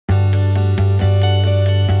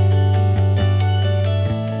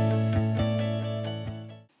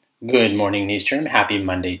Good morning, Nystrom. Happy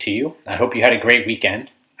Monday to you. I hope you had a great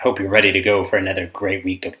weekend. I hope you're ready to go for another great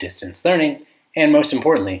week of distance learning. And most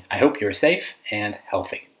importantly, I hope you're safe and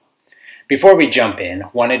healthy. Before we jump in,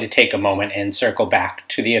 wanted to take a moment and circle back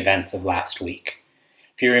to the events of last week.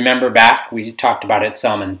 If you remember back, we talked about it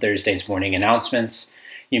some in Thursday's morning announcements.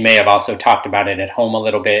 You may have also talked about it at home a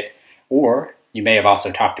little bit, or you may have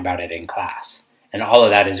also talked about it in class. And all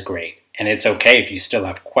of that is great. And it's okay if you still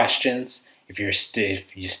have questions. If you're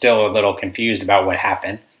still a little confused about what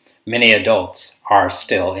happened, many adults are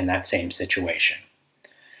still in that same situation.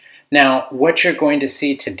 Now, what you're going to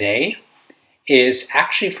see today is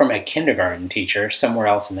actually from a kindergarten teacher somewhere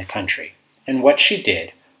else in the country. And what she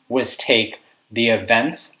did was take the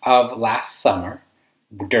events of last summer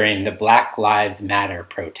during the Black Lives Matter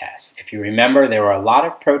protests. If you remember, there were a lot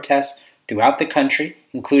of protests throughout the country,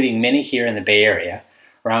 including many here in the Bay Area,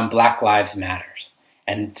 around Black Lives Matter.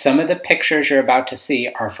 And some of the pictures you're about to see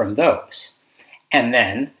are from those. And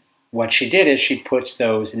then what she did is she puts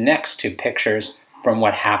those next to pictures from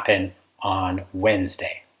what happened on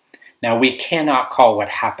Wednesday. Now, we cannot call what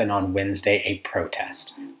happened on Wednesday a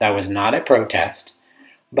protest. That was not a protest,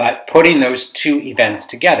 but putting those two events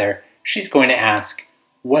together, she's going to ask,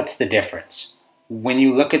 what's the difference? When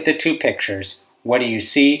you look at the two pictures, what do you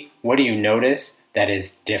see? What do you notice that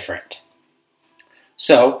is different?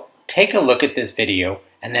 So, take a look at this video,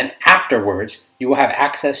 and then afterwards, you will have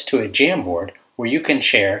access to a Jamboard where you can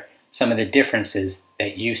share some of the differences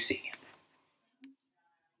that you see.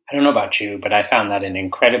 I don't know about you, but I found that an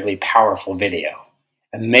incredibly powerful video.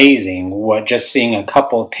 Amazing what just seeing a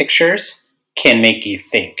couple of pictures can make you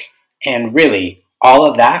think. And really, all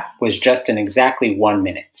of that was just in exactly 1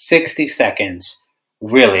 minute. 60 seconds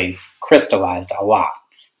really crystallized a lot.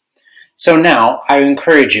 So now, I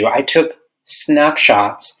encourage you, I took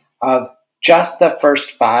snapshots of just the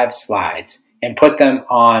first 5 slides and put them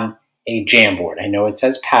on a Jamboard. I know it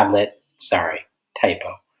says Padlet, sorry,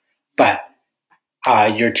 typo. But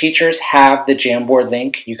your teachers have the Jamboard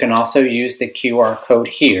link. You can also use the QR code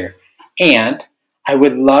here. And I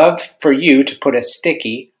would love for you to put a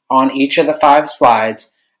sticky on each of the 5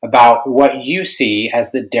 slides about what you see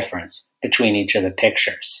as the difference between each of the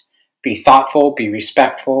pictures. Be thoughtful, be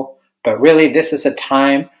respectful, but really this is a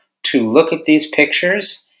time to look at these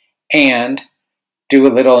pictures and do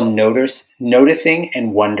a little noticing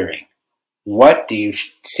and wondering. What do you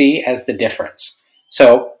see as the difference?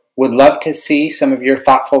 So, would love to see some of your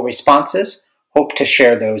thoughtful responses. Hope to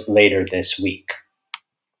share those later this week.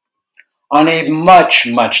 On a much,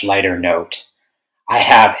 much lighter note, I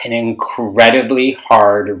have an incredibly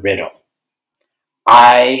hard riddle.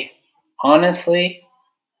 I honestly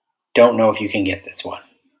don't know if you can get this one.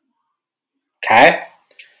 Okay?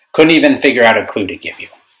 Couldn't even figure out a clue to give you.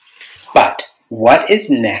 But what is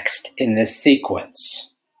next in this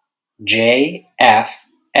sequence? J, F,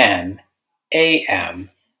 N, A, M,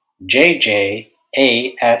 J, J,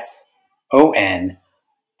 A, S, O, N, ...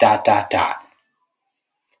 The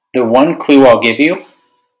one clue I'll give you,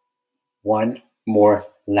 one more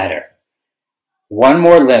letter. One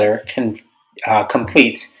more letter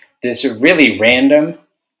completes this really random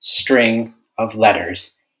string of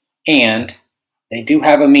letters, and they do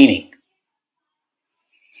have a meaning.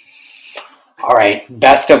 All right,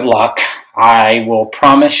 best of luck. I will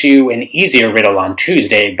promise you an easier riddle on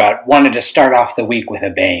Tuesday, but wanted to start off the week with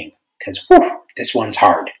a bang, because this one's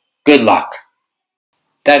hard. Good luck.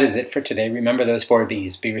 That is it for today. Remember those 4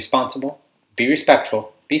 B's. Be responsible, be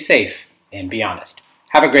respectful, be safe, and be honest.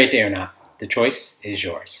 Have a great day or not. The choice is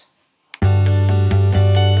yours.